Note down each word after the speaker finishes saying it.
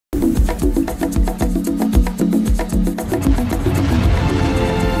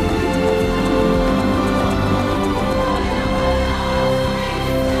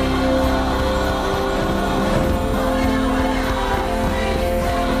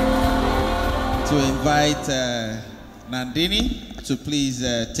to invite Nandini to please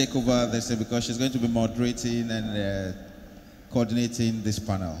take over this because she's going to be moderating and coordinating this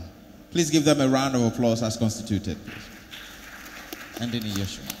panel. Please give them a round of applause as constituted. Nandini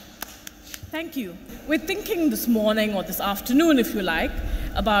Yeshua. Thank you. We're thinking this morning, or this afternoon if you like,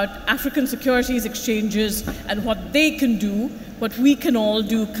 about African securities exchanges and what they can do, what we can all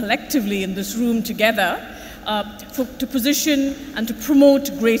do collectively in this room together to position and to promote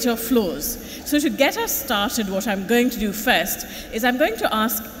greater flows. So to get us started, what I'm going to do first is I'm going to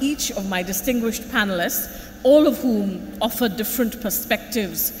ask each of my distinguished panelists, all of whom offer different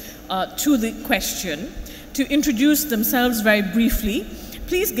perspectives to the question, to introduce themselves very briefly.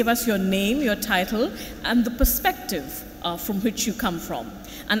 Please give us your name, your title, and the perspective from which you come from.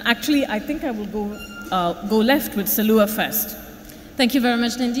 And actually, I think I will go left with Salua first. Thank you very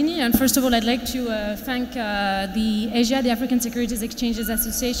much, Nandini. And first of all, I'd like to thank the ASEA, the African Securities Exchanges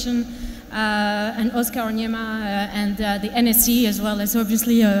Association, and Oscar Onyema and the NSE, as well as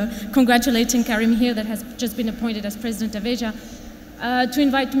obviously congratulating Karim here that has just been appointed as president of ASEA, to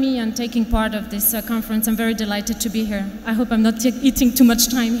invite me and taking part of this conference. I'm very delighted to be here. I hope I'm not eating too much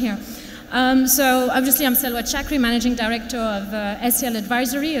time here. So obviously I'm Selwa Chakri, Managing Director of SEL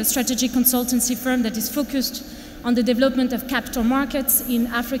Advisory, a strategy consultancy firm that is focused on the development of capital markets in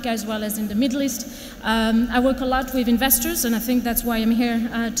Africa as well as in the Middle East. I work a lot with investors, and I think that's why I'm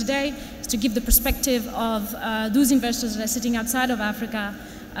here today, is to give the perspective of those investors that are sitting outside of Africa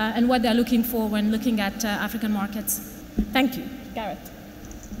and what they're looking for when looking at African markets. Thank you. Gareth.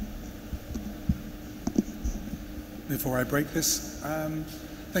 Before I break this,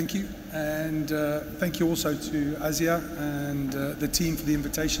 thank you, and thank you also to ASEA and the team for the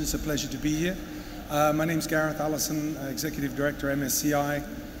invitation. It's a pleasure to be here. My name is Gareth Allison, Executive Director, MSCI.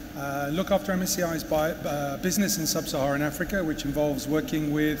 Look after MSCI's business in Sub-Saharan Africa, which involves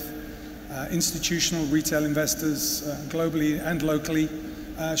working with institutional retail investors globally and locally,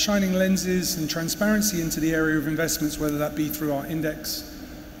 shining lenses and transparency into the area of investments, whether that be through our index,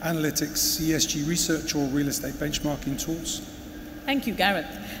 analytics, ESG research, or real estate benchmarking tools. Thank you, Gareth.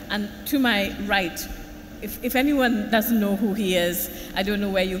 And to my right, if anyone doesn't know who he is, I don't know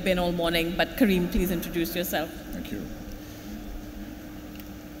where you've been all morning, but Karim, please introduce yourself. Thank you.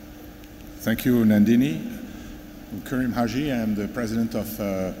 Thank you, Nandini. I'm Karim Haji. I'm the president of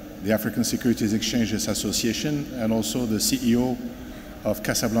the African Securities Exchanges Association and also the CEO of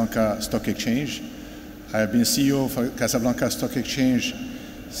Casablanca Stock Exchange. I have been CEO of Casablanca Stock Exchange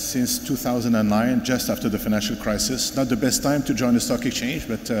since 2009, just after the financial crisis. Not the best time to join the stock exchange,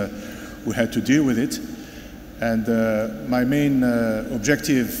 but we had to deal with it. And my main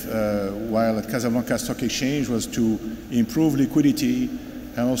objective while at Casablanca Stock Exchange was to improve liquidity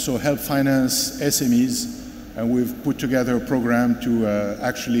and also help finance SMEs. And we've put together a program to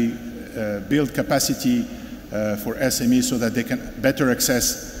actually build capacity for SMEs so that they can better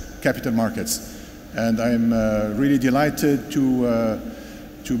access capital markets. And I'm really delighted to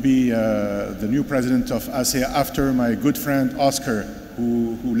be the new president of ASEA after my good friend Oscar,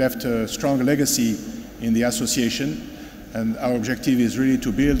 who left a strong legacy in the association. And our objective is really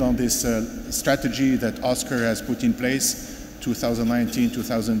to build on this strategy that Oscar has put in place,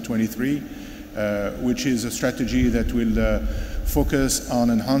 2019-2023, which is a strategy that will focus on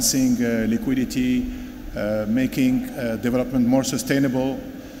enhancing liquidity, making development more sustainable,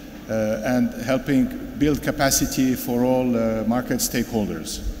 and helping build capacity for all market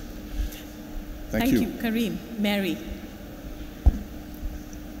stakeholders. Thank you. Karim. Mary.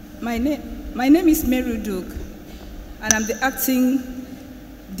 My name is Mary Duke, and I'm the Acting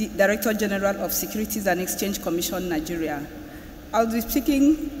Director General of Securities and Exchange Commission, Nigeria. I'll be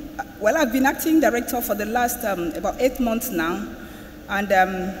speaking, well, I've been Acting Director for the last about 8 months now, and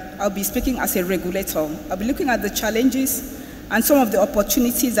I'll be speaking as a regulator. I'll be looking at the challenges and some of the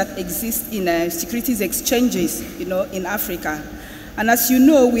opportunities that exist in securities exchanges, in Africa. And as you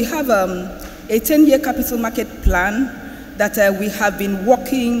know, we have a 10-year capital market plan that we have been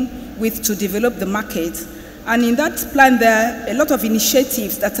working with to develop the market. And in that plan, there are a lot of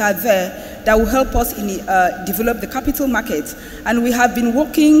initiatives that are there that will help us develop the capital market. And we have been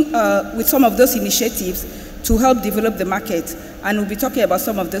working with some of those initiatives to help develop the market. And we'll be talking about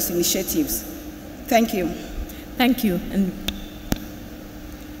some of those initiatives. Thank you. Thank you. And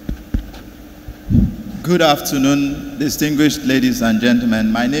good afternoon, distinguished ladies and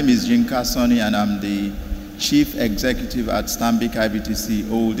gentlemen. My name is Jinka Soni, and I'm the Chief Executive at Stanbic IBTC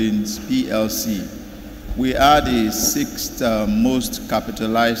Holdings PLC. We are the 6th most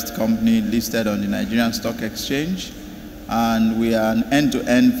capitalized company listed on the Nigerian Stock Exchange, and we are an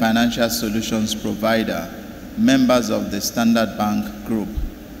end-to-end financial solutions provider, members of the Standard Bank Group.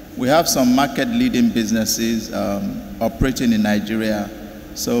 We have some market-leading businesses operating in Nigeria.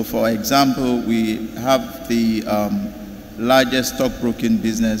 So, for example, we have the largest stockbroking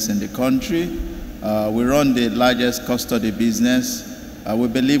business in the country. We run the largest custody business. We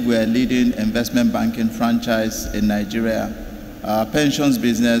believe we are a leading investment banking franchise in Nigeria. Our pensions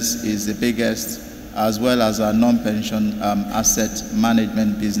business is the biggest, as well as our non-pension asset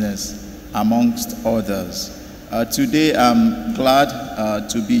management business, amongst others. Today, I'm glad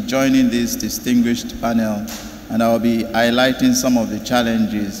to be joining this distinguished panel, and I'll be highlighting some of the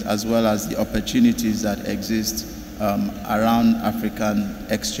challenges as well as the opportunities that exist around African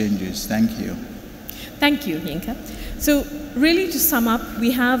exchanges. Thank you. Thank you, Yinka. So really, to sum up, we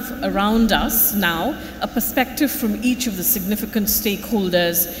have around us now a perspective from each of the significant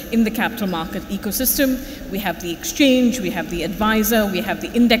stakeholders in the capital market ecosystem. We have the exchange, we have the advisor, we have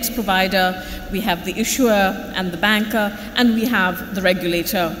the index provider, we have the issuer and the banker, and we have the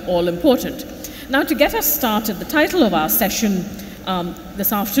regulator, all important. Now, to get us started, the title of our session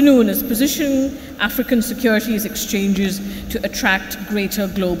this afternoon is Positioning African Securities Exchanges to Attract Greater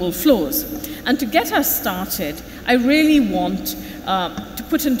Global Flows. And to get us started, I really want to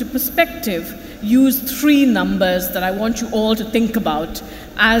put into perspective, use three numbers that I want you all to think about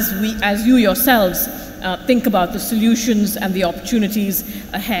as you yourselves think about the solutions and the opportunities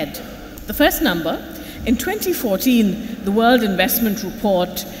ahead. The first number, in 2014, the World Investment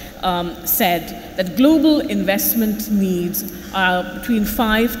Report said that global investment needs are between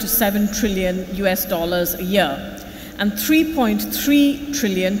 5 to 7 trillion US dollars a year, and 3.3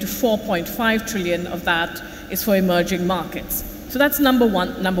 trillion to 4.5 trillion of that is for emerging markets. So that's number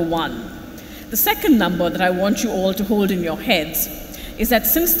one. The second number that I want you all to hold in your heads is that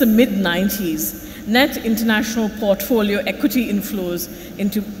since the mid-90s, net international portfolio equity inflows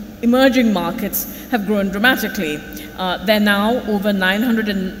into emerging markets have grown dramatically. They're now over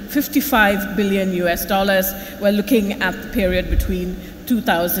 955 billion US dollars. We're looking at the period between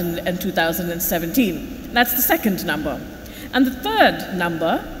 2000 and 2017. That's the second number. And the third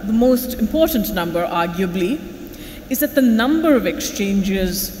number, the most important number arguably, is that the number of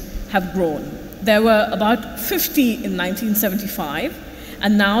exchanges have grown. There were about 50 in 1975,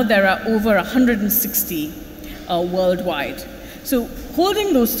 and now there are over 160 worldwide. So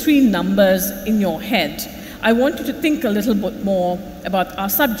holding those three numbers in your head, I want you to think a little bit more about our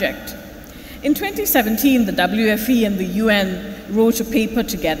subject. In 2017, the WFE and the UN wrote a paper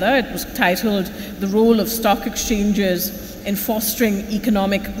together. It was titled The Role of Stock Exchanges in Fostering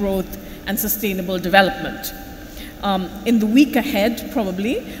Economic Growth and Sustainable Development. In the week ahead,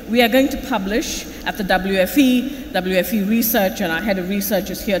 probably, we are going to publish at the WFE Research, and our head of research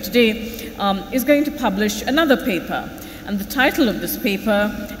is here today, is going to publish another paper. And the title of this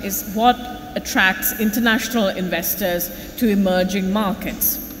paper is What Attracts International Investors to Emerging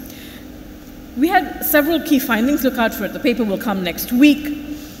Markets. We had several key findings. Look out for it. The paper will come next week.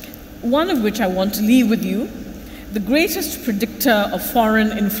 One of which I want to leave with you. The greatest predictor of foreign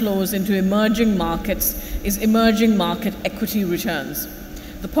inflows into emerging markets is emerging market equity returns.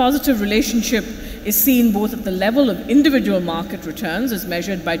 The positive relationship is seen both at the level of individual market returns, as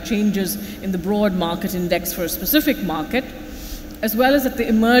measured by changes in the broad market index for a specific market, as well as at the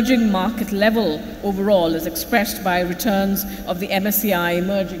emerging market level overall, as expressed by returns of the MSCI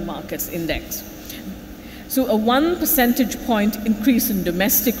Emerging Markets Index. So a 1 percentage point increase in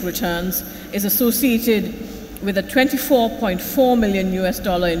domestic returns is associated with a 24.4 million US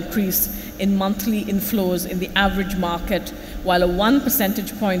dollar increase in monthly inflows in the average market, while a 1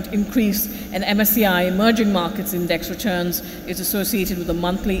 percentage point increase in MSCI Emerging Markets Index returns is associated with a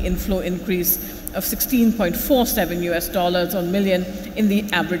monthly inflow increase of 16.47 US dollars on million in the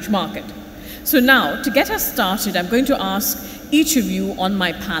average market. So now, to get us started, I'm going to ask each of you on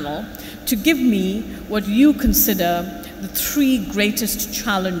my panel to give me what you consider the three greatest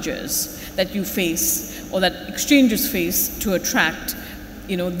challenges that you face or that exchanges face to attract,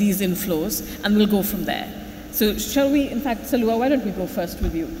 these inflows, and we'll go from there. So shall we, in fact, Salua, why don't we go first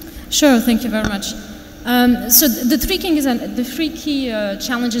with you? Sure, thank you very much. So the three key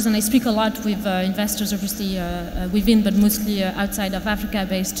challenges, and I speak a lot with investors, obviously within, but mostly outside of Africa,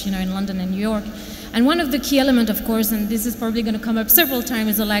 based in London and New York. And one of the key elements, of course, and this is probably going to come up several times,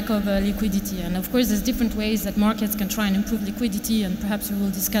 is the lack of liquidity. And of course, there's different ways that markets can try and improve liquidity, and perhaps we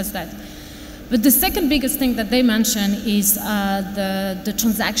will discuss that. But the second biggest thing that they mention is the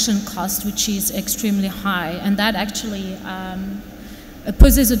transaction cost, which is extremely high, and that actually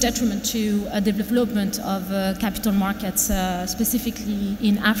poses a detriment to the development of capital markets, specifically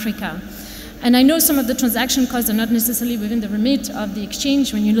in Africa. And I know some of the transaction costs are not necessarily within the remit of the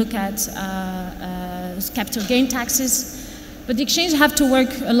exchange when you look at capital gain taxes. But the exchange have to work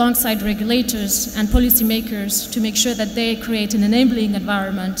alongside regulators and policymakers to make sure that they create an enabling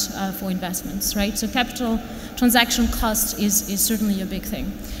environment for investments, right? So capital transaction cost is certainly a big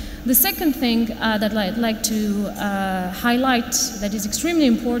thing. The second thing that I'd like to highlight that is extremely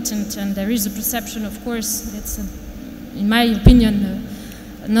important, and there is a perception, of course, it's, in my opinion,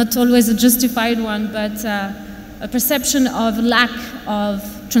 not always a justified one, but a perception of lack of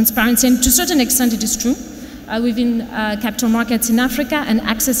transparency, and to a certain extent it is true, within capital markets in Africa, and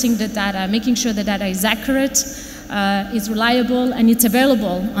accessing the data, making sure the data is accurate, is reliable, and it's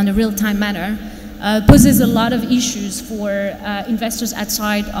available on a real-time manner, poses a lot of issues for investors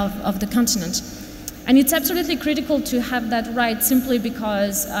outside of the continent. And it's absolutely critical to have that right, simply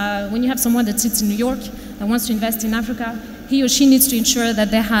because when you have someone that sits in New York and wants to invest in Africa, he or she needs to ensure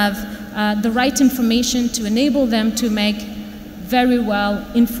that they have the right information to enable them to make very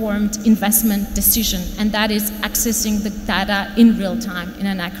well-informed investment decision, and that is accessing the data in real time in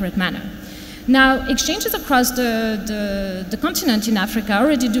an accurate manner. Now, exchanges across the continent in Africa are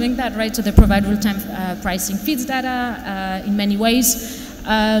already doing that, right? So they provide real-time pricing feeds data in many ways.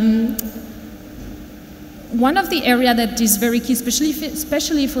 One of the areas that is very key,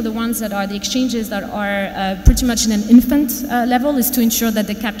 especially for the ones that are the exchanges that are pretty much in an infant level, is to ensure that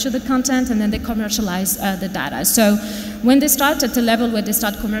they capture the content and then they commercialize the data. So when they start at the level where they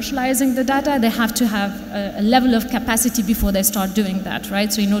start commercializing the data, they have to have a level of capacity before they start doing that,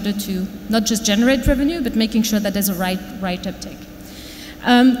 right? So in order to not just generate revenue, but making sure that there's a right uptake.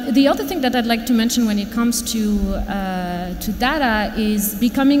 The other thing that I'd like to mention when it comes to data is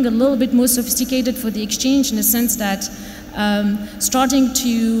becoming a little bit more sophisticated for the exchange, in the sense that starting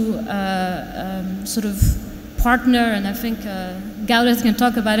to sort of partner, and I think Gareth can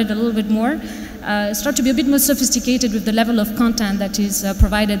talk about it a little bit more, start to be a bit more sophisticated with the level of content that is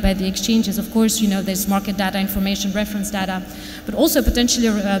provided by the exchanges. Of course, you know, there's market data, information, reference data, but also potentially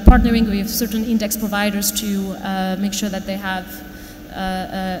partnering with certain index providers to make sure that they have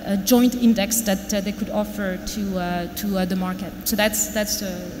a joint index that they could offer to the market. So that's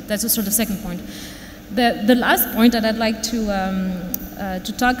a sort of second point. The last point that I'd like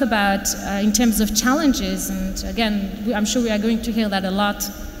to talk about in terms of challenges, and again, I'm sure we are going to hear that a lot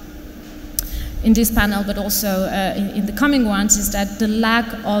in this panel, but also in the coming ones, is that the lack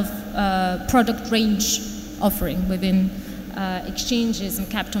of product range offering within exchanges and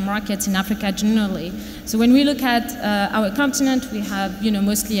capital markets in Africa generally. So when we look at our continent, we have, you know,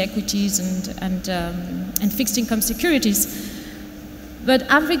 mostly equities and fixed income securities. But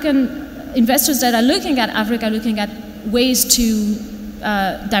African investors that are looking at Africa are looking at ways to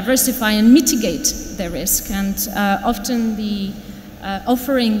diversify and mitigate their risk. And often the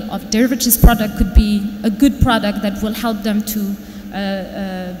offering of derivatives product could be a good product that will help them to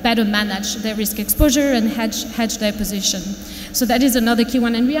better manage their risk exposure and hedge their position. So that is another key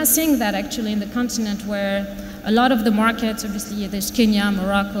one, and we are seeing that actually in the continent, where a lot of the markets, obviously there's Kenya,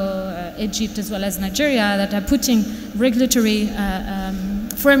 Morocco, Egypt, as well as Nigeria, that are putting regulatory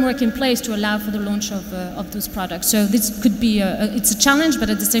framework in place to allow for the launch of those products. So this could be, it's a challenge, but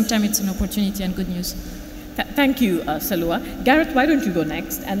at the same time it's an opportunity and good news. Thank you, Salua. Gareth, why don't you go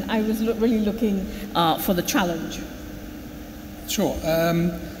next? And I was really looking for the challenge. Sure.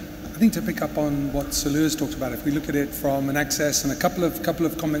 I think to pick up on what Salua's talked about, if we look at it from an access, and a couple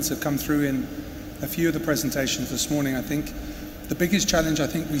of comments have come through in a few of the presentations this morning, I think the biggest challenge I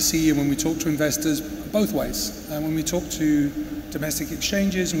think we see when we talk to investors both ways, when we talk to domestic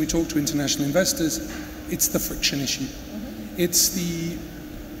exchanges and we talk to international investors, it's the friction issue. It's the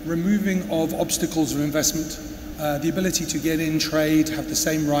removing of obstacles of investment, the ability to get in, trade, have the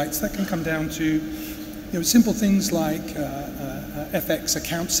same rights. That can come down to, you know, simple things like FX,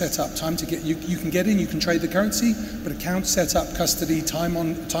 account setup, time to get, you can get in, you can trade the currency, but account setup, custody, time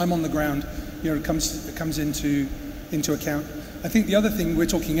on the ground, you know, it comes into account. I think the other thing, we're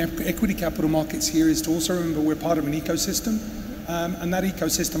talking equity capital markets here, is to also remember we're part of an ecosystem, and that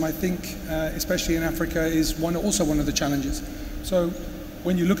ecosystem, I think, especially in Africa, is also one of the challenges. So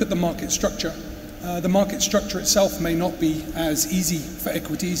when you look at the market structure itself may not be as easy for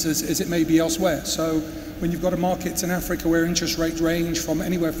equities as it may be elsewhere. So when you've got markets in Africa where interest rates range from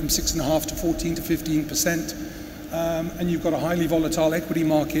anywhere from 6.5% to 14% to 15%, and you've got a highly volatile equity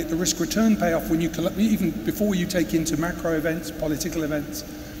market, the risk-return payoff, when you even before you take into macro events, political events,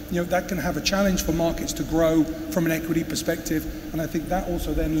 you know, that can have a challenge for markets to grow from an equity perspective, and I think that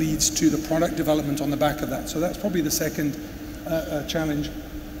also then leads to the product development on the back of that. So that's probably the second challenge.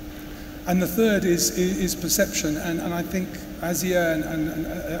 And the third is perception, and I think ASEA and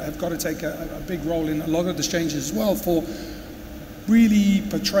have got to take a big role in a lot of the exchanges as well for really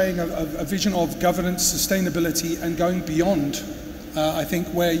portraying a vision of governance, sustainability, and going beyond. I think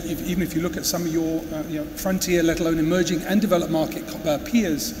where even if you look at some of your frontier, let alone emerging and developed market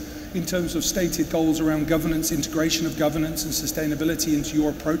peers, in terms of stated goals around governance, integration of governance and sustainability into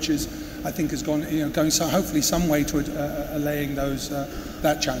your approaches, I think has gone, going so hopefully some way to allaying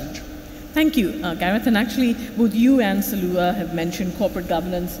that challenge. Thank you, Gareth. And actually, both you and Salua have mentioned corporate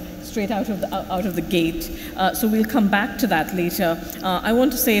governance straight out of the gate. So we'll come back to that later. I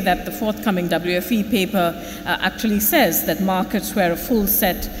want to say that the forthcoming WFE paper actually says that markets where a full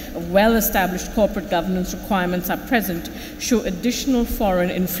set of well-established corporate governance requirements are present show additional foreign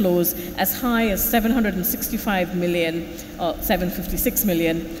inflows as high as 765 million, 756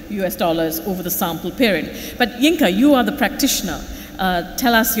 million US dollars over the sample period. But Yinka, you are the practitioner.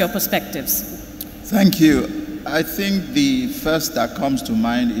 Tell us your perspectives. Thank you. I think the first that comes to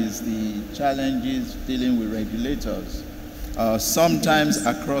mind is the challenges dealing with regulators. Sometimes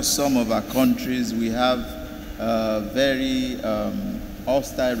across some of our countries we have very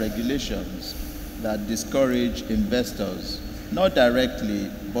hostile regulations that discourage investors, not directly,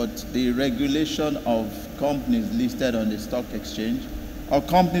 but the regulation of companies listed on the stock exchange or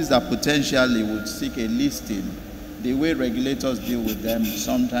companies that potentially would seek a listing. The way regulators deal with them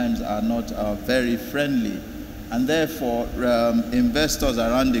sometimes are not very friendly, and therefore investors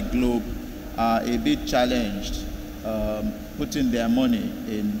around the globe are a bit challenged putting their money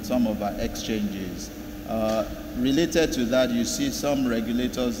in some of our exchanges. Related to that, you see some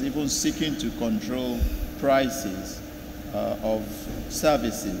regulators even seeking to control prices of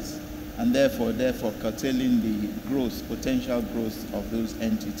services, and therefore curtailing the growth, potential growth of those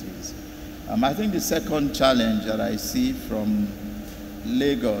entities. I think the second challenge that I see from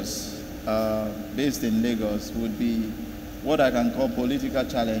Lagos, based in Lagos, would be what I can call political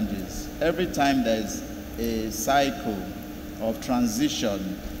challenges. Every time there's a cycle of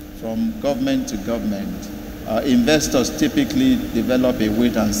transition from government to government, investors typically develop a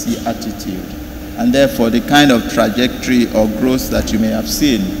wait-and-see attitude, and therefore the kind of trajectory or growth that you may have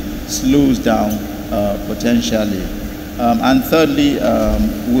seen slows down potentially. And thirdly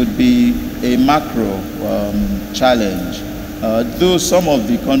would be a macro challenge. Though some of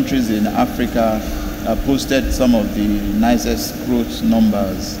the countries in Africa posted some of the nicest growth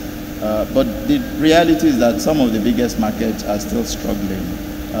numbers, but the reality is that some of the biggest markets are still struggling.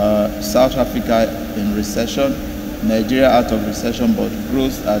 South Africa in recession, Nigeria out of recession, but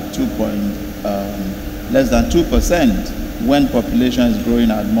growth at less than 2% when population is growing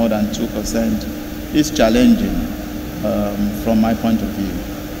at more than 2% is challenging from my point of view.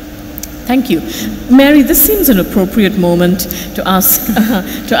 Thank you. Mary, this seems an appropriate moment to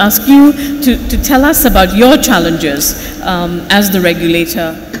ask you to tell us about your challenges as the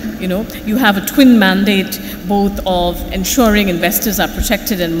regulator. You have a twin mandate, both of ensuring investors are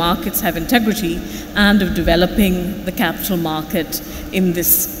protected and markets have integrity, and of developing the capital market in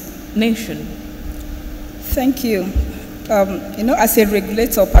this nation. Thank you. As a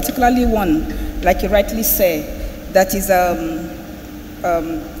regulator, particularly one, like you rightly say, that is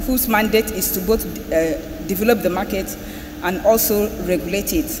whose mandate is to both develop the market and also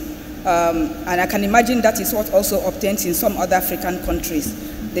regulate it. And I can imagine that is what also obtains in some other African countries.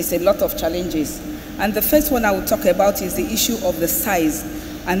 There's a lot of challenges. And the first one I will talk about is the issue of the size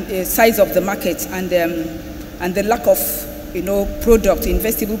of the market and the lack of product,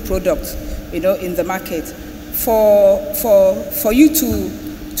 investable product, in the market. For you to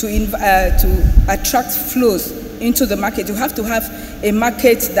attract flows into the market, you have to have a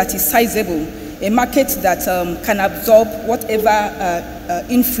market that is sizable, a market that can absorb whatever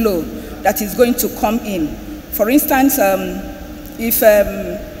inflow that is going to come in. For instance, if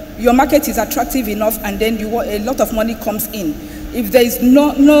your market is attractive enough and then a lot of money comes in, if there is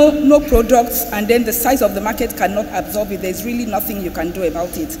no products and then the size of the market cannot absorb it, there's really nothing you can do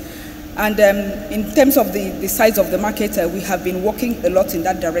about it. And in terms of the size of the market, we have been working a lot in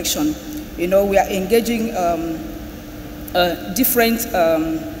that direction. We are engaging different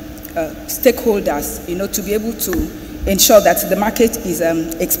stakeholders, to be able to ensure that the market is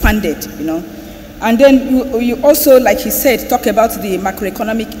expanded, And then you also, like he said, talk about the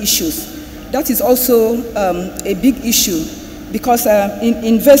macroeconomic issues. That is also a big issue because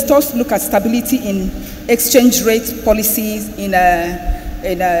investors look at stability in exchange rate policies, in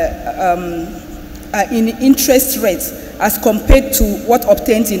interest rates as compared to what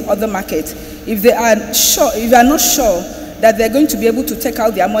obtains in other markets. If they are not sure that they're going to be able to take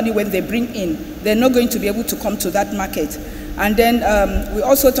out their money when they bring in, they're not going to be able to come to that market. And then we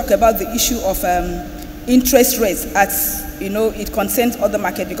also talk about the issue of interest rates as it concerns other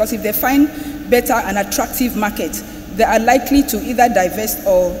markets, because if they find better and attractive market, they are likely to either divest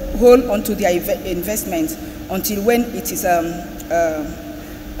or hold onto their investment until when it is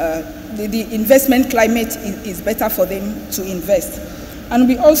the investment climate is better for them to invest. And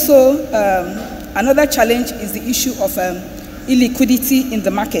we also, another challenge is the issue of illiquidity in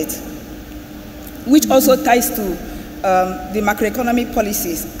the market, which also ties to the macroeconomic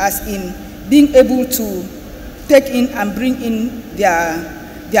policies, as in being able to take in and bring in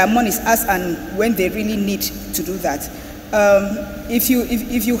their monies as and when they really need to do that. If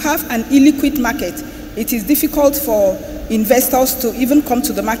you have an illiquid market, it is difficult for investors to even come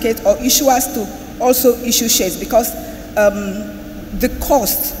to the market or issuers to also issue shares, because the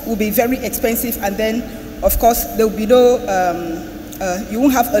cost will be very expensive, and then of course there will be no, you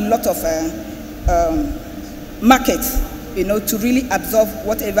won't have a lot of market, you know, to really absorb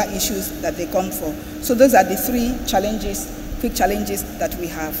whatever issues that they come for. So those are the three challenges, quick challenges that we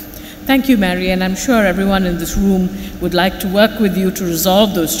have. Thank you, Mary, and I'm sure everyone in this room would like to work with you to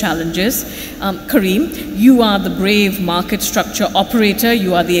resolve those challenges. Karim, you are the brave market structure operator.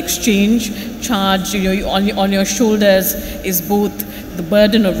 You are the exchange charge. You know, on your shoulders is both the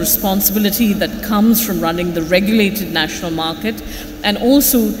burden of responsibility that comes from running the regulated national market, and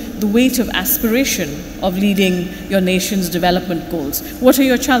also the weight of aspiration of leading your nation's development goals. What are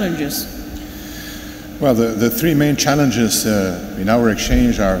your challenges? Well, the three main challenges in our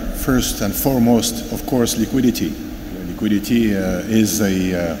exchange are, first and foremost, of course, liquidity. Liquidity is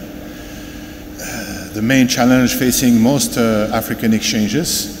the main challenge facing most African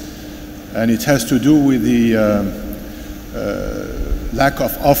exchanges, and it has to do with the lack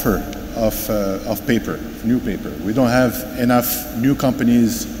of offer of paper, new paper. We don't have enough new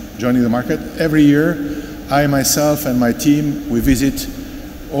companies joining the market. Every year, I myself and my team, we visit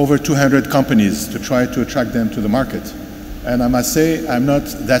over 200 companies to try to attract them to the market. And I must say, I'm not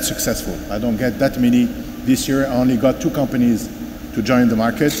that successful. I don't get that many. This year, I only got 2 companies to join the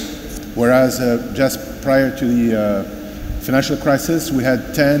market, whereas just prior to the financial crisis, we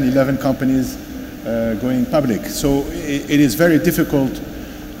had 10, 11 companies going public. So it is very difficult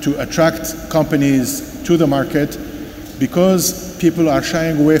to attract companies to the market because people are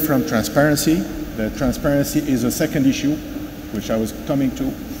shying away from transparency. The transparency is a second issue, which I was coming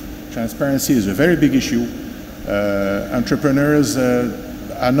to. Transparency is a very big issue. Entrepreneurs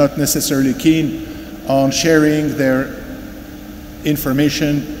are not necessarily keen on sharing their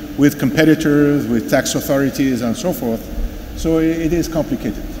information with competitors, with tax authorities, and so forth. So it is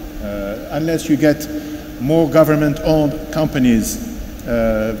complicated. Unless you get more government-owned companies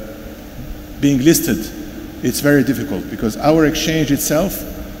being listed, it's very difficult, because our exchange itself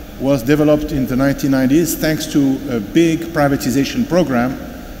was developed in the 1990s thanks to a big privatization program.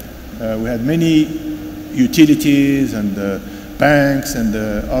 We had many utilities and banks and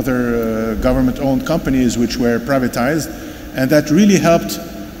other government-owned companies which were privatized, and that really helped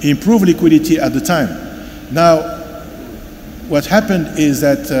improve liquidity at the time. Now, what happened is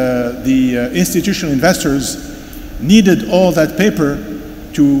that the institutional investors needed all that paper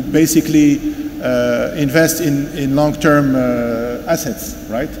to basically invest in long-term assets,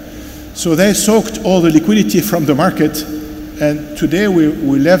 right? So they soaked all the liquidity from the market, and today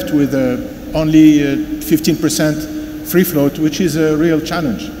we're left with only 15% free float, which is a real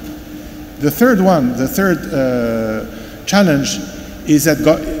challenge. The third challenge is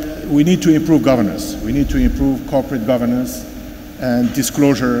that we need to improve governance. We need to improve corporate governance and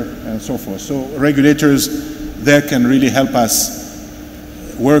disclosure and so forth. So regulators there can really help us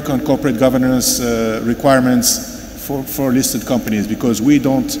work on corporate governance requirements for listed companies, because we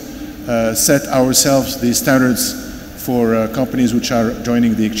don't set ourselves the standards for companies which are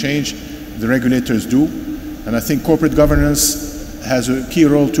joining the exchange. The regulators do, and I think corporate governance has a key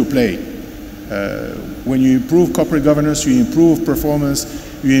role to play. When you improve corporate governance, you improve performance,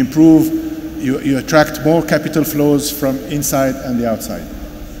 you attract more capital flows from inside and the outside.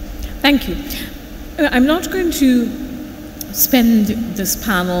 Thank you. I'm not going to spend this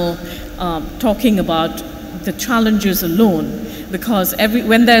panel talking about the challenges alone, because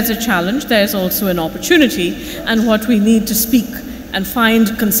when there's a challenge, there's also an opportunity, and what we need to speak and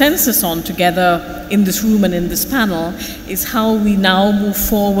find consensus on together in this room and in this panel is how we now move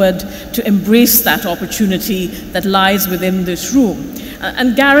forward to embrace that opportunity that lies within this room.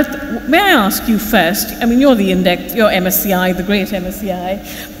 And Gareth, may I ask you first, I mean, you're the index, you're MSCI, the great MSCI,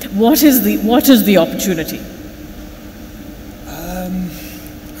 what is the opportunity?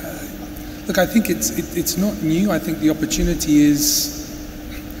 Look, I think it's not new. I think the opportunity is,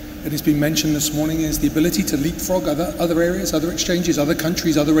 it has been mentioned this morning, is the ability to leapfrog other areas, other exchanges, other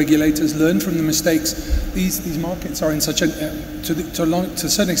countries, other regulators, learn from the mistakes. These markets are in such a, to a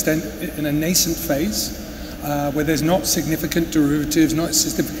certain extent, in a nascent phase. where there's not significant derivatives, not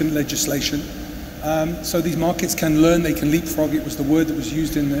significant legislation. So these markets can learn, they can leapfrog. It was the word that was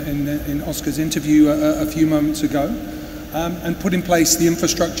used in Oscar's interview a few moments ago, and put in place the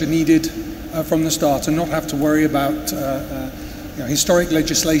infrastructure needed from the start, and not have to worry about historic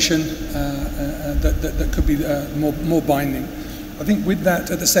legislation that could be more binding. I think with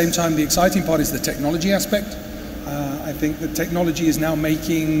that, at the same time, the exciting part is the technology aspect. I think that technology is now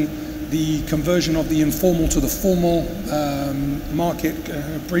making the conversion of the informal to the formal market,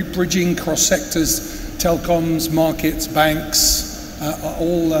 bridging cross sectors, telecoms, markets, banks, are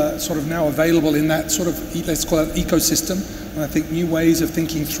all sort of now available in that sort of, let's call it ecosystem. And I think new ways of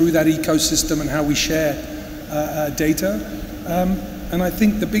thinking through that ecosystem and how we share data. And I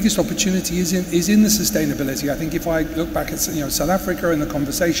think the biggest opportunity is in the sustainability. I think if I look back at South Africa and the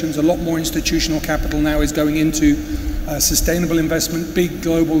conversations, a lot more institutional capital now is going into sustainable investment. Big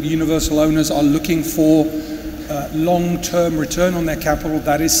global universal owners are looking for long-term return on their capital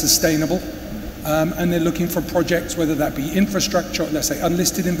that is sustainable. And they're looking for projects, whether that be infrastructure, let's say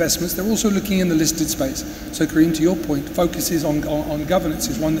unlisted investments. They're also looking in the listed space. So Karim, to your point, focuses on governance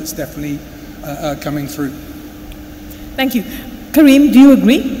is one that's definitely coming through. Thank you. Karim, do you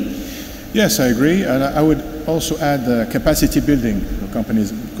agree? Yes, I agree. And I would also add capacity building for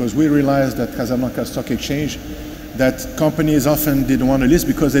companies, because we realized that Casablanca Stock Exchange, that companies often didn't want to list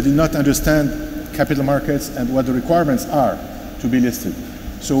because they did not understand capital markets and what the requirements are to be listed.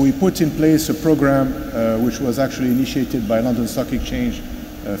 So we put in place a program which was actually initiated by London Stock Exchange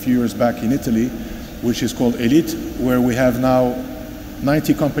a few years back in Italy, which is called Elite, where we have now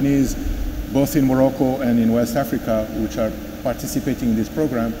 90 companies, both in Morocco and in West Africa, which are participating in this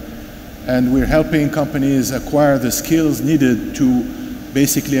program. And we're helping companies acquire the skills needed to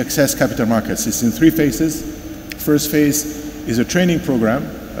basically access capital markets. It's in 3 phases. First phase is a training program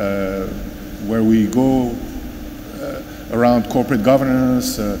where we go around corporate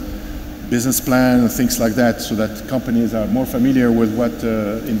governance, business plan, and things like that, so that companies are more familiar with what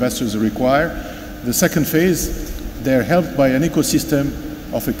investors require. The second phase, they're helped by an ecosystem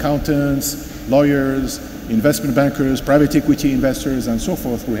of accountants, lawyers, investment bankers, private equity investors, and so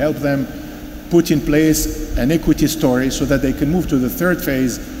forth. We help them put in place an equity story so that they can move to the third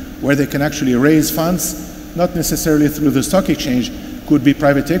phase, where they can actually raise funds, not necessarily through the stock exchange. Could be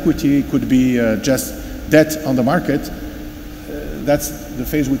private equity, could be just debt on the market. That's the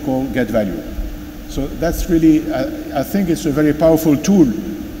phase we call get value. So that's really, I think it's a very powerful tool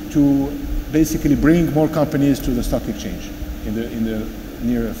to basically bring more companies to the stock exchange in the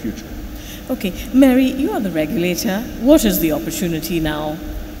near future. Okay, Mary, you are the regulator. What is the opportunity now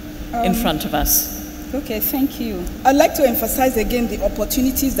in front of us? Okay, thank you. I'd like to emphasize again the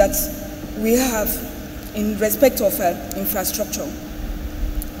opportunities that we have in respect of infrastructure.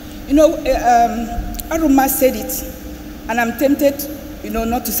 You know, Aruma said it, and I'm tempted,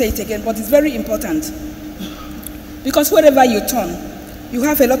 not to say it again, but it's very important. Because wherever you turn, you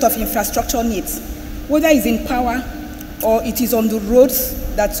have a lot of infrastructure needs, whether it's in power or it is on the roads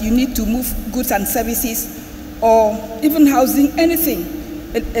that you need to move goods and services, or even housing, anything.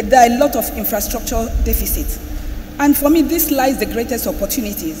 There are a lot of infrastructure deficits. And for me, this lies the greatest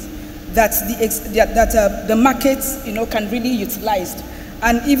opportunities that the markets can really utilize,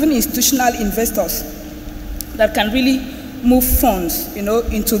 and even institutional investors that can really move funds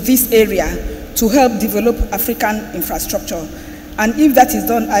into this area to help develop African infrastructure. And if that is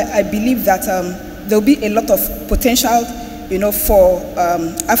done, I believe that there will be a lot of potential for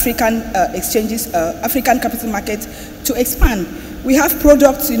African exchanges, African capital markets to expand. We have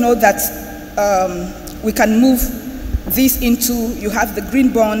products, that we can move this into. You have the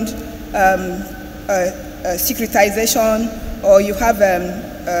green bond, securitization, or you have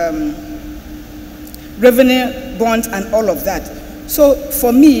revenue bonds and all of that. So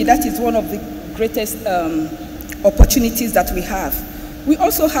for me, that is one of the greatest opportunities that we have. We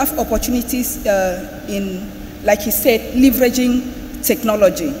also have opportunities in, like he said, leveraging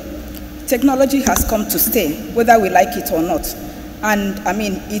technology. Technology has come to stay, whether we like it or not. And I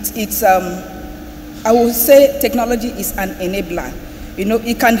mean, I would say technology is an enabler.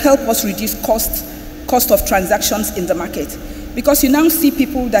 It can help us reduce cost of transactions in the market. Because you now see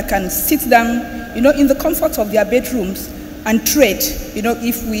people that can sit down, in the comfort of their bedrooms and trade,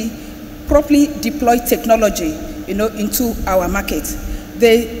 if we properly deploy technology, into our market.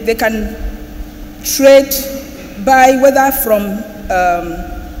 They can trade, buy, whether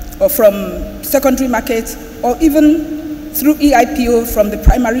from secondary market, or even through EIPO from the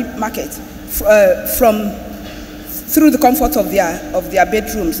primary market, through the comfort of their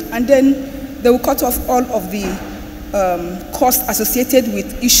bedrooms. And then they will cut off all of the costs associated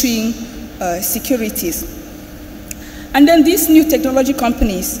with issuing securities. And then these new technology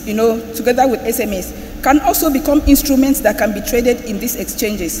companies, you know, together with SMEs, can also become instruments that can be traded in these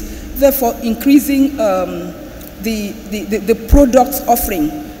exchanges, therefore increasing the product offering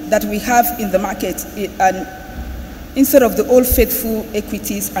that we have in the market, and instead of the old faithful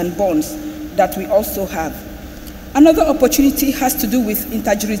equities and bonds that we also have. Another opportunity has to do with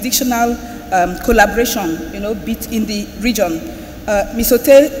interjurisdictional collaboration, you know, in the region. Ms.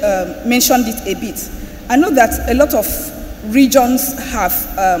 Ote mentioned it a bit. I know that a lot of regions have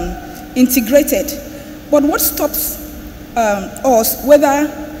integrated, but what stops us, whether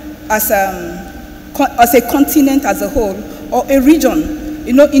as a continent as a whole or a region,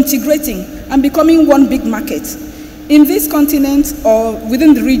 you know, integrating and becoming one big market? In this continent or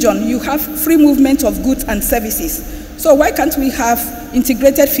within the region, you have free movement of goods and services. So why can't we have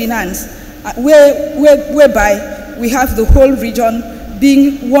integrated finance whereby we have the whole region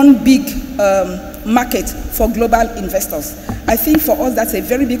being one big market for global investors? I think for us that's a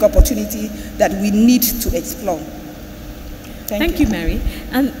very big opportunity that we need to explore. Thank you, Mary.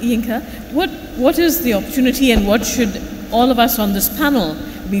 And Yinka, what is the opportunity, and what should all of us on this panel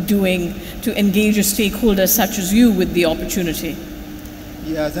be doing to engage with stakeholders such as you with the opportunity?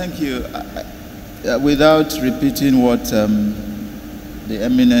 Yeah, thank you. Without repeating what the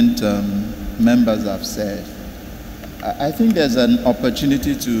eminent members have said, I think there's an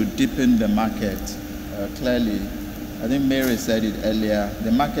opportunity to deepen the market clearly. I think Mary said it earlier,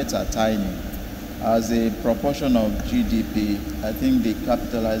 the markets are tiny. As a proportion of GDP, I think the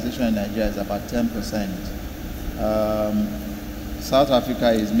capitalization in Nigeria is about 10%. South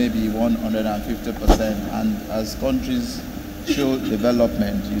Africa is maybe 150%, and as countries show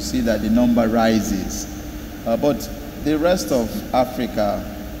development, you see that the number rises. But the rest of Africa,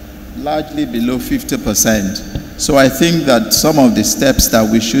 largely below 50%. So I think that some of the steps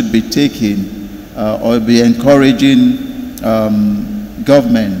that we should be taking or be encouraging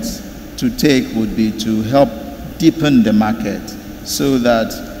governments to take would be to help deepen the market so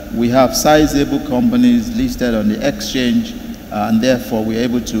that we have sizable companies listed on the exchange, and therefore we're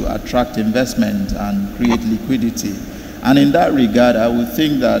able to attract investment and create liquidity. And in that regard, I would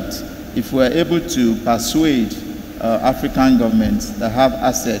think that if we're able to persuade African governments that have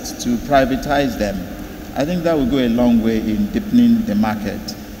assets to privatize them, I think that will go a long way in deepening the market.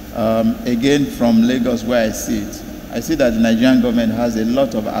 Again, from Lagos where I sit, I see that the Nigerian government has a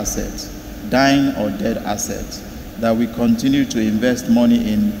lot of assets, dying or dead assets, that we continue to invest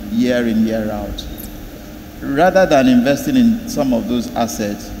money in, year out. Rather than investing in some of those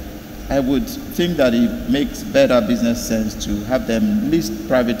assets, I would think that it makes better business sense to have them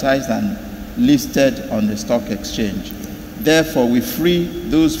privatized and listed on the stock exchange. Therefore, we free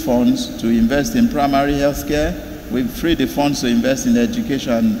those funds to invest in primary health care. We free the funds to invest in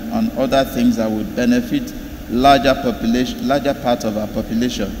education and other things that would benefit larger part of our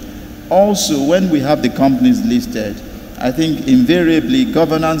population. Also, when we have the companies listed, I think invariably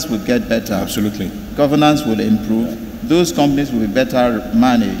governance will get better. Absolutely. Governance will improve. Those companies will be better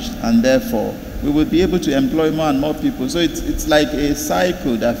managed, and therefore we will be able to employ more and more people. So it's like a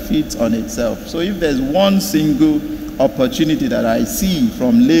cycle that feeds on itself. So if there's one single opportunity that I see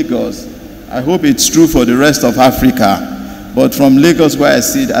from Lagos, I hope it's true for the rest of Africa, but from Lagos where I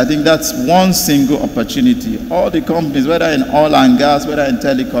sit, I think that's one single opportunity. All the companies, whether in oil and gas, whether in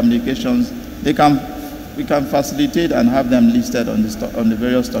telecommunications, we can facilitate and have them listed on the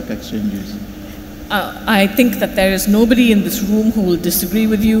various stock exchanges. I think that there is nobody in this room who will disagree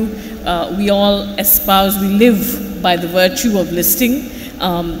with you. We all espouse, we live by the virtue of listing.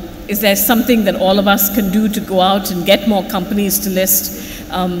 Is there something that all of us can do to go out and get more companies to list?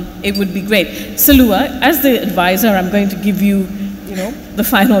 It would be great. Salua, as the advisor, I'm going to give you, the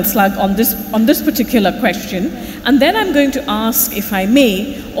final slug on this particular question, and then I'm going to ask, if I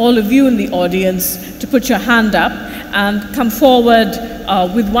may, all of you in the audience to put your hand up and come forward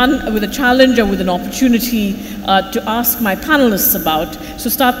with a challenge or with an opportunity to ask my panelists about. So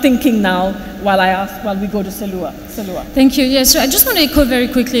start thinking now while we go to Salua. Thank you. Yes, so I just want to echo very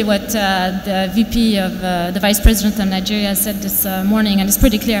quickly what the VP of the Vice President of Nigeria said this morning, and it's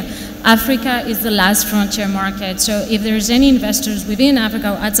pretty clear. Africa is the last frontier market. So if there's any investors within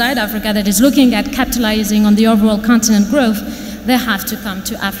Africa or outside Africa that is looking at capitalizing on the overall continent growth, they have to come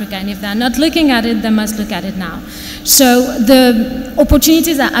to Africa. And if they're not looking at it, they must look at it now. So the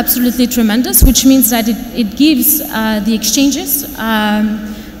opportunities are absolutely tremendous, which means that it gives the exchanges,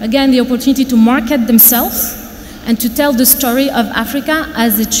 again, the opportunity to market themselves and to tell the story of Africa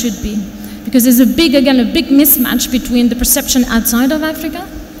as it should be. Because there's a big mismatch between the perception outside of Africa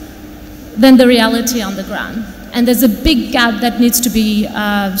than the reality on the ground. And there's a big gap that needs to be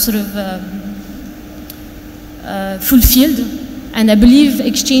fulfilled, and I believe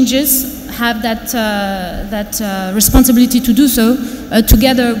exchanges have that responsibility to do so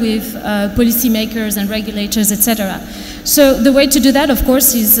together with policymakers and regulators, etc. So the way to do that, of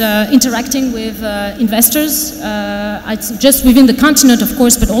course, is interacting with investors, just within the continent, of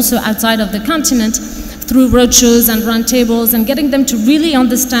course, but also outside of the continent, through roadshows and roundtables, and getting them to really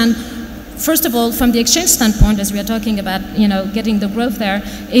understand, first of all, from the exchange standpoint, as we are talking about, getting the growth there,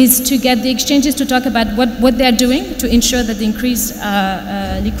 is to get the exchanges to talk about what they're doing to ensure that they increase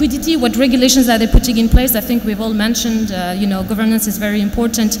liquidity, what regulations are they putting in place. I think we've all mentioned, governance is very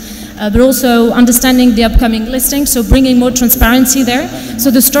important, but also understanding the upcoming listing, so bringing more transparency there.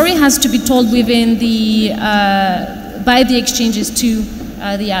 So the story has to be told within by the exchanges to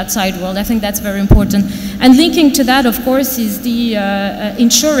the outside world. I think that's very important. And linking to that, of course, is the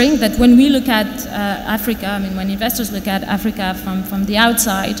ensuring that when we look at Africa, when investors look at Africa from the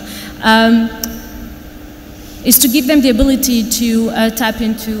outside, is to give them the ability to tap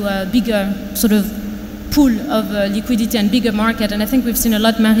into a bigger sort of pool of liquidity and bigger market. And I think we've seen a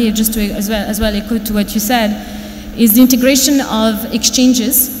lot, Marie, just to as well echo to what you said, is the integration of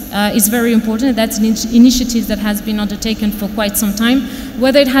exchanges is very important. That's an initiative that has been undertaken for quite some time.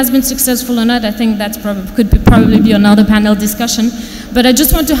 Whether it has been successful or not, I think that probably be another panel discussion. But I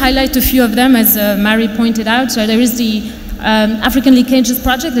just want to highlight a few of them, as Marie pointed out. So there is the African Linkages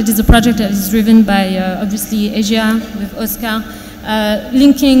project. That is a project that is driven by, obviously, ASEA with Oscar,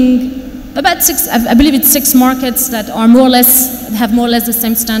 linking about I believe it's 6 markets that are have more or less the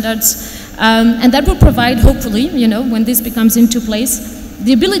same standards. And that will provide, hopefully, when this becomes into place,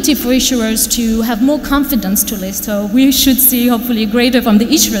 the ability for issuers to have more confidence to list. So we should see, hopefully, greater from the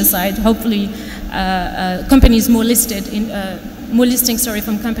issuer side, hopefully, companies more listed more listings,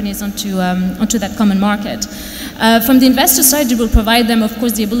 from companies onto that common market. From the investor side, it will provide them, of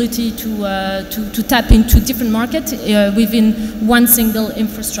course, the ability to tap into different markets within one single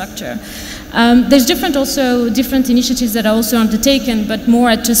infrastructure. There's different initiatives that are also undertaken, but more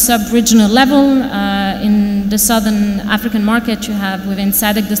at a sub-regional level. In the Southern African market, you have within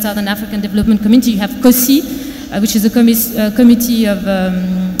SADC, the Southern African Development Committee, you have COSI, which is a committee of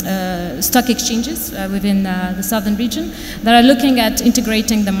stock exchanges within the southern region that are looking at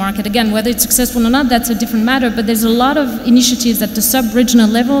integrating the market. Again, whether it's successful or not, that's a different matter, but there's a lot of initiatives at the sub-regional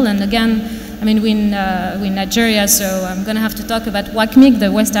level, and again, we're in Nigeria, so I'm going to have to talk about WACMIC,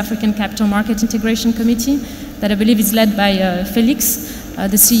 the West African Capital Market Integration Committee, that I believe is led by Felix,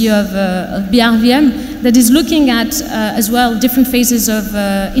 the CEO of BRVM, that is looking at, as well, different phases of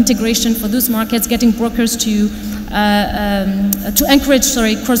integration for those markets, getting brokers to encourage,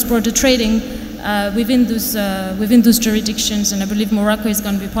 cross-border trading within those jurisdictions, and I believe Morocco is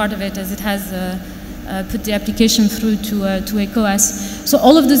going to be part of it, as it has put the application through to ECOWAS. So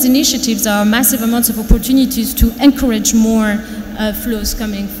all of those initiatives are massive amounts of opportunities to encourage more flows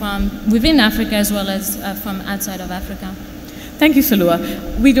coming from within Africa as well as from outside of Africa. Thank you, Salua.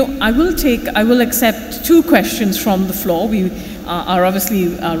 I will accept 2 questions from the floor. We are obviously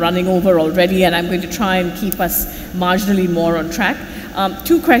running over already, and I'm going to try and keep us marginally more on track.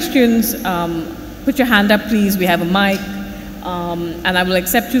 2 questions. Put your hand up, please. We have a mic. And I will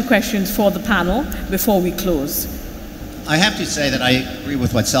accept 2 questions for the panel before we close. I have to say that I agree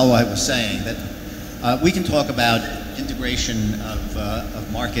with what Salwa was saying, that we can talk about integration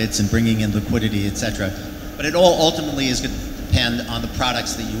of markets and bringing in liquidity, etc. But it all ultimately is going to depend on the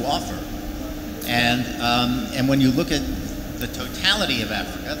products that you offer. And when you look at the totality of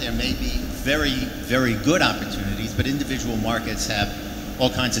Africa, there may be very, very good opportunities, but individual markets have all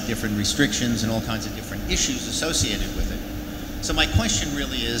kinds of different restrictions and all kinds of different issues associated with it. So my question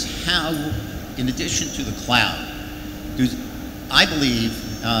really is how, in addition to the cloud, I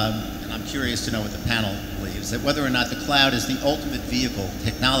believe, and I'm curious to know what the panel believes, that whether or not the cloud is the ultimate vehicle,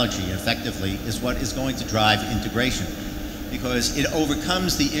 technology effectively, is what is going to drive integration. Because it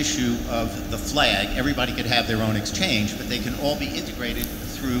overcomes the issue of the flag. Everybody could have their own exchange, but they can all be integrated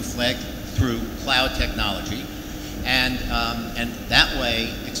through cloud technology. And that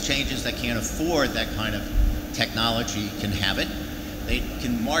way, exchanges that can't afford that kind of technology can have it. They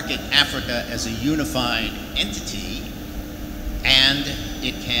can market Africa as a unified entity, and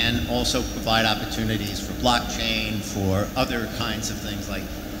it can also provide opportunities for blockchain, for other kinds of things like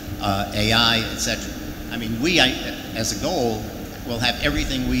AI, etc. We, as a goal, will have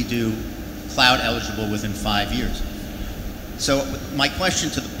everything we do cloud eligible within 5 years. So my question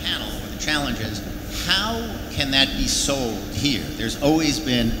to the panel, or the challenge is, how can that be sold here? There's always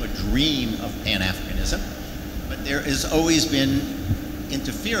been a dream of Pan-Africanism, but there has always been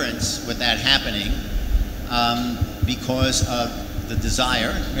interference with that happening because of the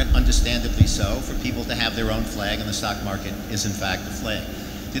desire, understandably so, for people to have their own flag, and the stock market is in fact a flag.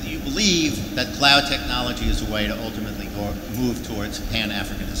 Do you believe that cloud technology is a way to ultimately move towards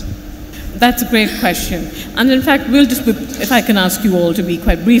Pan-Africanism? That's a great question. And in fact, we'll just, if I can ask you all to be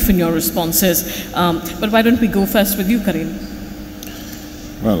quite brief in your responses, but why don't we go first with you, Karim?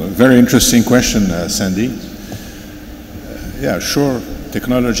 Well, a very interesting question, Sandy. Yeah, sure,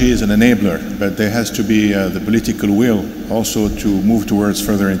 technology is an enabler, but there has to be the political will also to move towards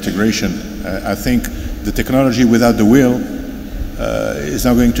further integration. I think the technology without the will is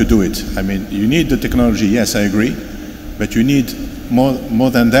not going to do it. I mean, you need the technology, yes, I agree, but you need more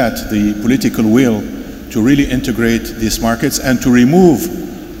than that, the political will to really integrate these markets and to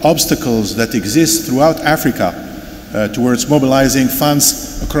remove obstacles that exist throughout Africa towards mobilizing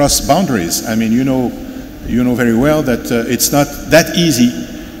funds across boundaries. I mean, you know very well that it's not that easy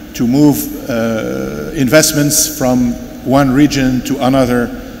to move investments from one region to another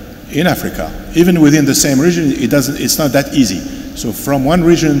in Africa. Even within the same region, it's not that easy. So from one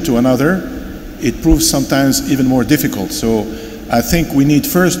region to another, it proves sometimes even more difficult. So I think we need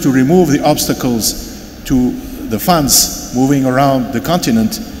first to remove the obstacles to the funds moving around the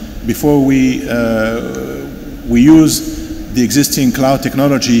continent before we use the existing cloud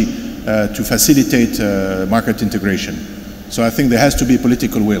technology to facilitate market integration. So I think there has to be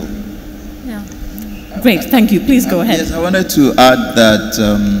political will. Yeah. Great, thank you. Please go ahead. Yes, I wanted to add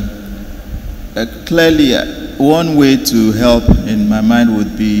that clearly one way to help in my mind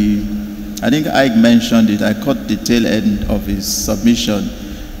would be, I think Ike mentioned it, I caught the tail end of his submission.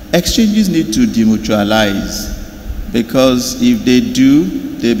 Exchanges need to demutualize, because if they do,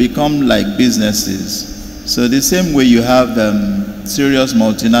 they become like businesses. So the same way you have serious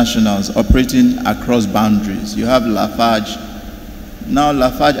multinationals operating across boundaries. You have Lafarge, now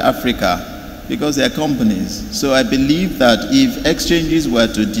Lafarge Africa, because they are companies. So I believe that if exchanges were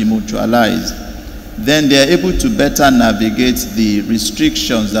to demutualize, then they are able to better navigate the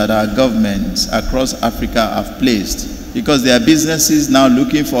restrictions that our governments across Africa have placed, because there are businesses now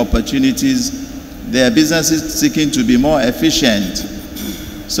looking for opportunities. There are businesses seeking to be more efficient.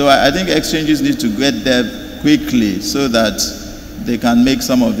 So I think exchanges need to get there quickly so that they can make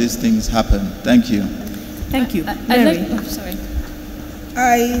some of these things happen. Thank you. Thank you. Sorry.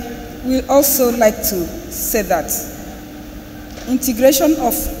 I will also like to say that integration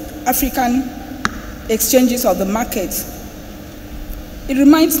of African exchanges of the market, it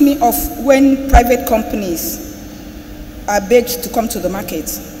reminds me of when private companies are begged to come to the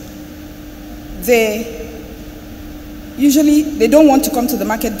market. They don't want to come to the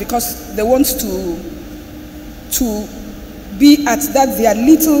market because they want to be at that their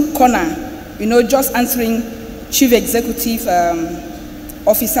little corner, you know, just answering chief executive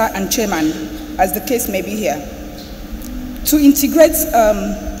officer and chairman, as the case may be here. To integrate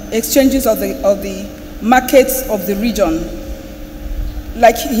exchanges of the markets of the region,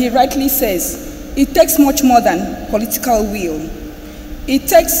 like he rightly says, it takes much more than political will. It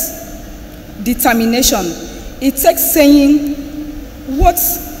takes determination. It takes saying what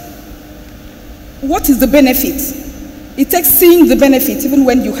is the benefit. It takes seeing the benefit even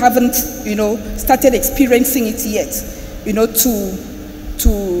when you haven't, you know, started experiencing it yet, you know,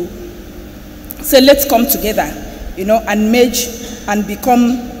 to say let's come together, you know, and merge and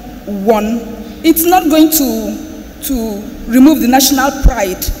become one. It's not going to remove the national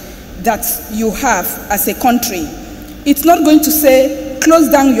pride that you have as a country. It's not going to say close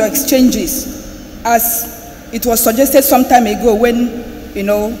down your exchanges, as it was suggested some time ago when, you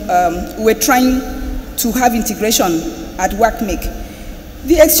know, we were trying to have integration at WACMIC.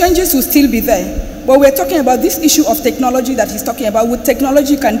 The exchanges will still be there, but we're talking about this issue of technology that he's talking about. With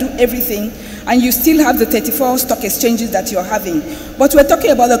technology, you can do everything, and you still have the 34 stock exchanges that you're having. But we're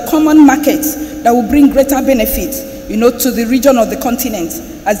talking about a common market that will bring greater benefit, you know, to the region of the continent,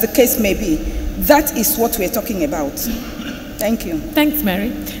 as the case may be. That is what we're talking about. Thank you. Thanks,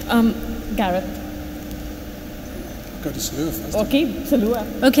 Mary. Gareth. Go to Salua first. Okay, Salua.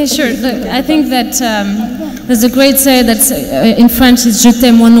 Okay, sure. Look, I think that there's a great say that in French is "Je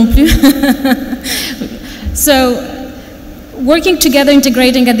t'aime moi non plus." So, working together,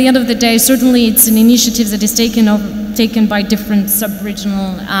 integrating. At the end of the day, certainly it's an initiative that is taken by different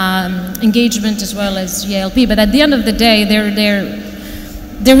sub-regional engagement as well as GLP. But at the end of the day,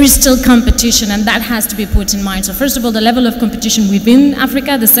 there is still competition, and that has to be put in mind. So first of all, the level of competition within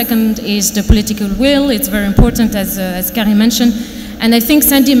Africa. The second is the political will. It's very important, as Karim mentioned. And I think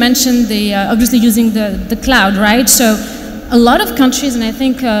Sandy mentioned obviously using the cloud, right? So a lot of countries, and I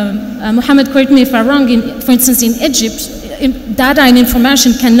think Mohammed, correct me if I'm wrong, for instance in Egypt, data and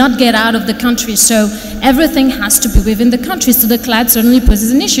information cannot get out of the country, so everything has to be within the country, so the cloud certainly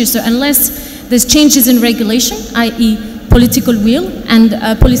poses an issue. So unless there's changes in regulation, i.e. political will, and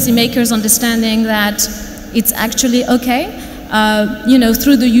policymakers understanding that it's actually okay,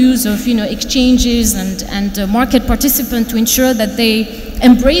 through the use of, exchanges and market participants to ensure that they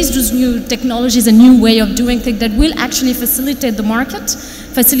embrace those new technologies, a new way of doing things that will actually facilitate the market,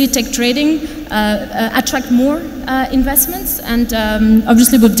 facilitate trading, attract more investments, and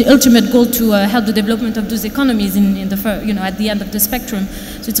obviously with the ultimate goal to help the development of those economies at the end of the spectrum.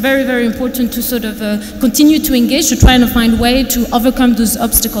 So it's very, very important to sort of continue to engage, to try and find a way to overcome those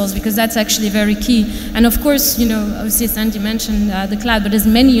obstacles, because that's actually very key. And of course, obviously Sandy mentioned the cloud, but there's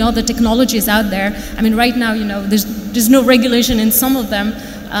many other technologies out there. I mean, right now, there's no regulation in some of them,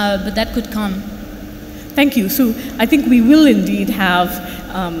 but that could come. Thank you. So I think we will indeed have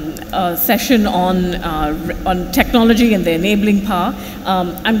a session on technology and the enabling power.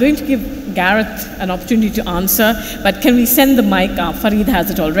 I'm going to give Gareth an opportunity to answer, but can we send the mic? Fareed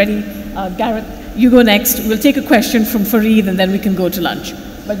has it already. Gareth, you go next. We'll take a question from Fareed and then we can go to lunch.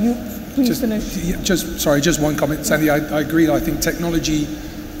 But you please finish. Just one comment, Sandy. I agree. I think technology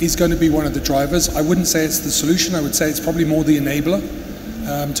is going to be one of the drivers. I wouldn't say it's the solution. I would say it's probably more the enabler.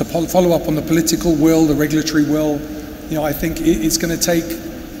 To follow up on the political will, the regulatory will, I think it's going to take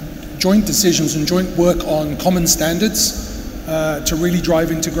joint decisions and joint work on common standards to really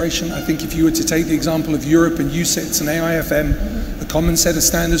drive integration. I think if you were to take the example of Europe and UCITS and AIFM, a common set of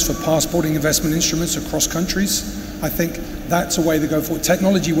standards for passporting investment instruments across countries, I think that's a way to go forward.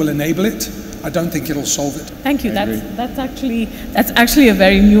 Technology will enable it. I don't think it'll solve it. Thank you. That's actually a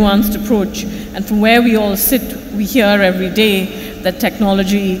very nuanced approach. And from where we all sit, we hear every day that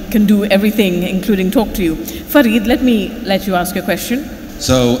technology can do everything, including talk to you. Fareed, let you ask your question.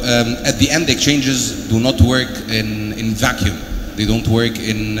 So at the end, exchanges do not work in vacuum. They don't work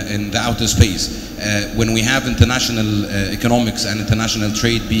in the outer space. When we have international economics and international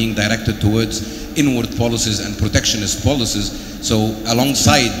trade being directed towards inward policies and protectionist policies, so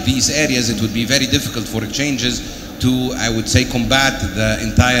alongside these areas, it would be very difficult for exchanges to, I would say, combat the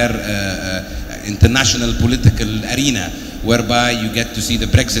entire international political arena, whereby you get to see the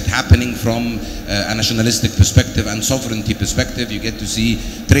Brexit happening from a nationalistic perspective and sovereignty perspective. You get to see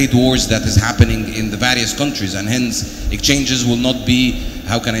trade wars that is happening in the various countries, and hence exchanges will not be,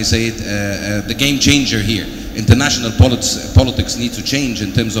 how can I say it, the game changer here. International politics need to change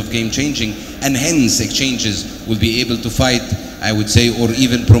in terms of game changing, and hence exchanges will be able to fight, I would say, or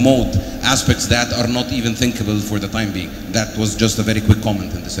even promote aspects that are not even thinkable for the time being. That was just a very quick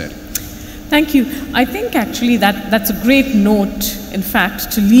comment in this area. Thank you. I think actually that's a great note, in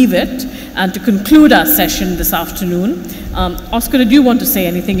fact, to leave it and to conclude our session this afternoon. Oscar, did you want to say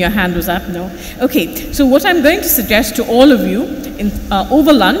anything? Your hand was up. No? Okay. So what I'm going to suggest to all of you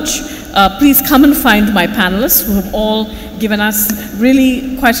over lunch, please come and find my panelists who have all given us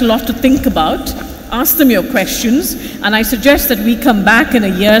really quite a lot to think about. Ask them your questions, and I suggest that we come back in a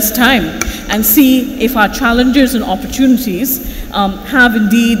year's time and see if our challenges and opportunities have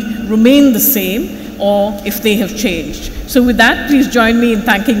indeed remained the same or if they have changed. So with that, please join me in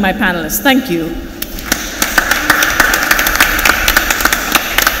thanking my panelists. Thank you.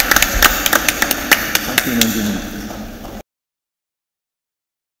 Thank you, Nandini.